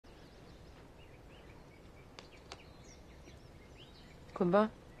滚吧！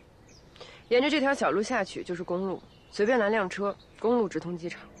沿着这条小路下去就是公路，随便拦辆车，公路直通机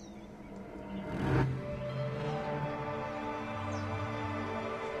场。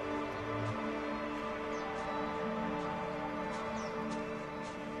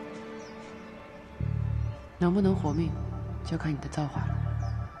能不能活命，就看你的造化了。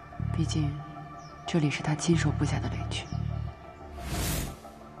毕竟，这里是他亲手布下的雷区。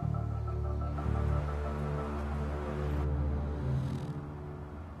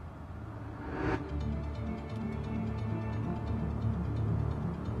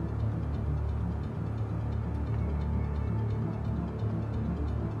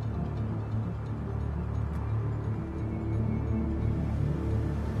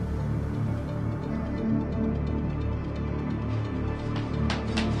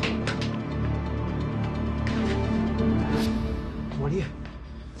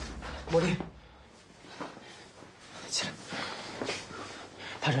茉莉，起来！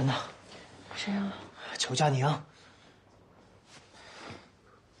他人呢？谁啊？裘佳宁。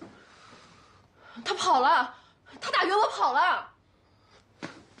他跑了，他打给我跑了。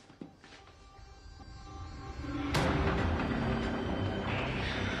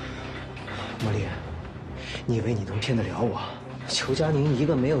茉莉，你以为你能骗得了我？裘佳宁一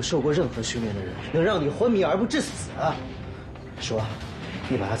个没有受过任何训练的人，能让你昏迷而不致死？说。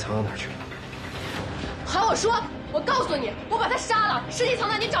 你把他藏到哪儿去了？喊我说！我告诉你，我把他杀了，尸体藏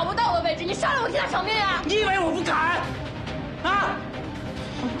在你找不到的位置。你杀了我替他偿命啊！你以为我不敢？啊！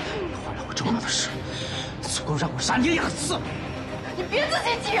你坏了我重要的事，足够让我杀你2次。你别自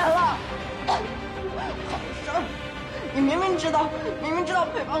欺欺人了！好事儿，你明明知道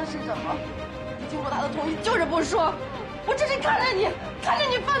配方是什么，不经过他的同意就是不说。我只是看着你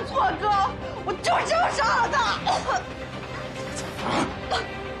犯错，哥，我就是要杀了他。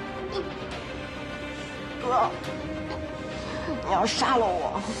哥，你要杀了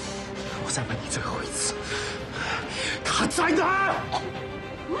我！我再问你最后一次，他在哪儿？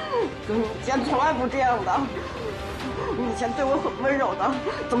哥，你以前从来不这样的，你以前对我很温柔的，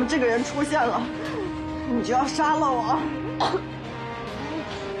怎么这个人出现了，你就要杀了我？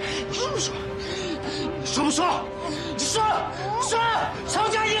你说不说？你说不说？你说！说！裘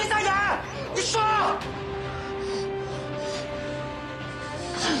佳宁在哪儿？你说！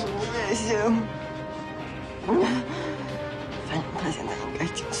我也行。反正他现在应该已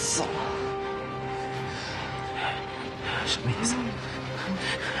经死了。什么意思？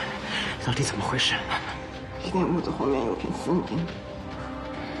到底怎么回事？这间屋子后面有片森林，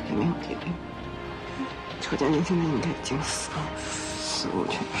里面有铁钉。裘佳宁现在应该已经死了，死无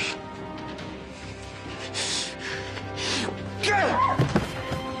全尸。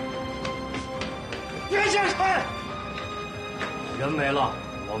别想开！人没了，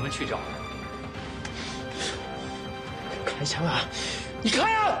我们去找。开枪啊！你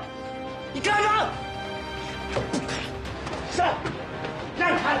开啊！你开啊！不开！是，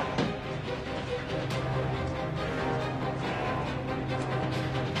让你开。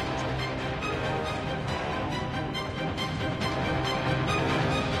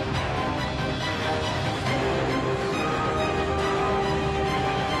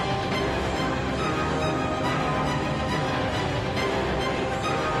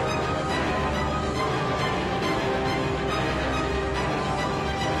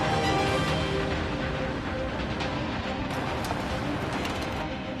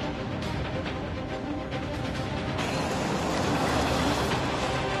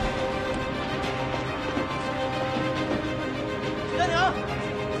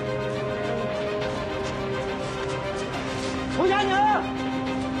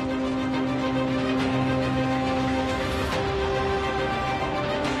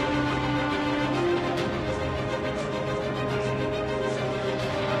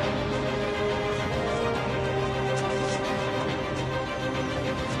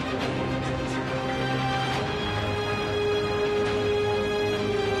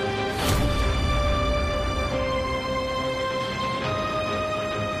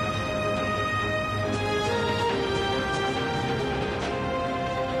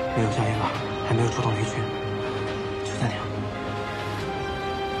没有佳宁了，还没有出动雷区。裘佳宁，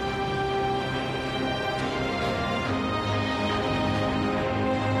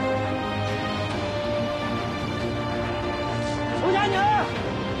裘佳宁，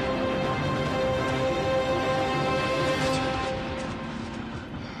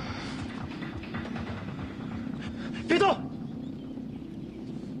别动！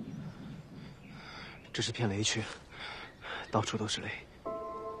这是片雷区，到处都是雷。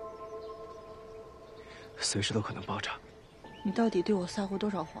 随时都可能爆炸。你到底对我撒过多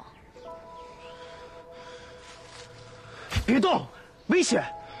少谎？别动！危险！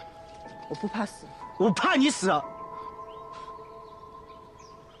我不怕死，我怕你死。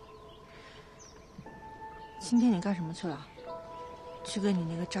今天你干什么去了？去跟你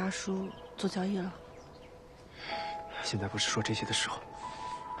那个渣叔做交易了？现在不是说这些的时候。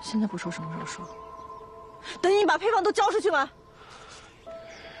现在不说，什么时候说？等你把配方都交出去吗？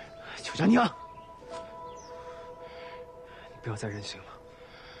邱佳宁，你不要再任性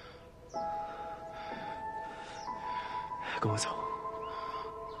了，跟我走，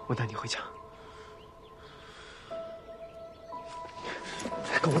我带你回家。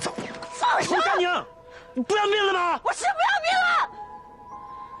跟我走！放手！邱佳宁，你不要命了吗？我是不要命了！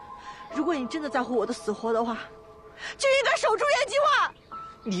如果你真的在乎我的死活的话，就应该守住原计划。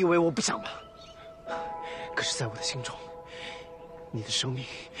你以为我不想吗？可是，在我的心中，你的生命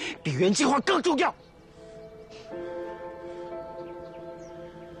比原计划更重要。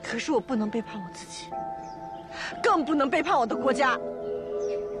可是我不能背叛我自己，更不能背叛我的国家。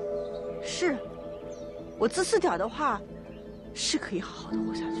是，我自私点的话，是可以好好的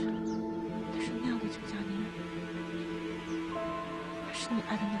活下去了。但是那样的邱佳宁，还是你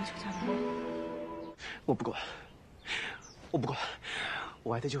爱的那个邱佳宁吗？我不管，我不管，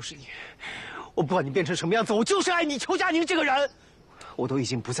我爱的就是你。我不管你变成什么样子，我就是爱你，邱佳宁这个人。我都已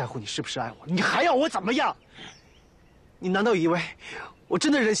经不在乎你是不是爱我，你还要我怎么样？你难道以为我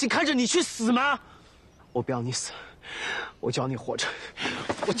真的忍心看着你去死吗？我不要你死，我就要你活着，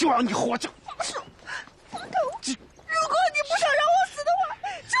我就要你活着。放手！放开我！如果你不想让我死的话，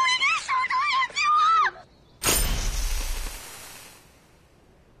就应该守住原计划。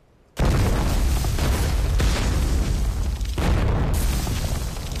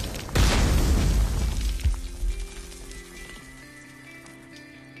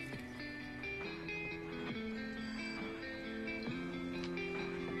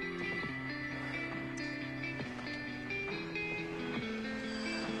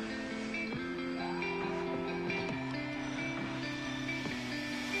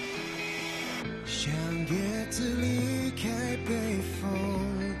像叶子离开北风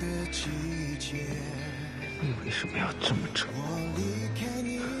的季节，你为什么要这么折磨我？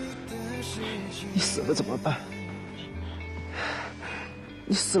你死了怎么办？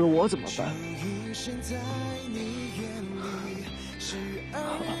你死了我怎么办？好，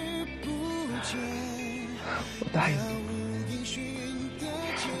我答应你，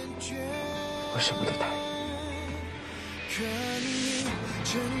我什么都答应。可你承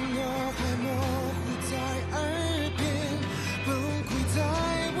诺还模糊在耳边，崩溃在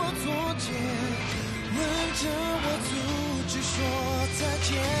我左肩，吻着我阻止说再见。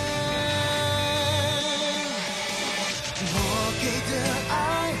我给的爱，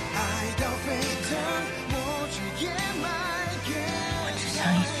爱到沸腾，我却掩埋怨。我只想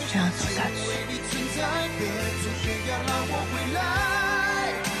一直这样走下去。为你存在，别走，别要让我回来，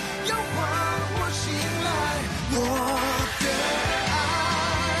要还我醒来。我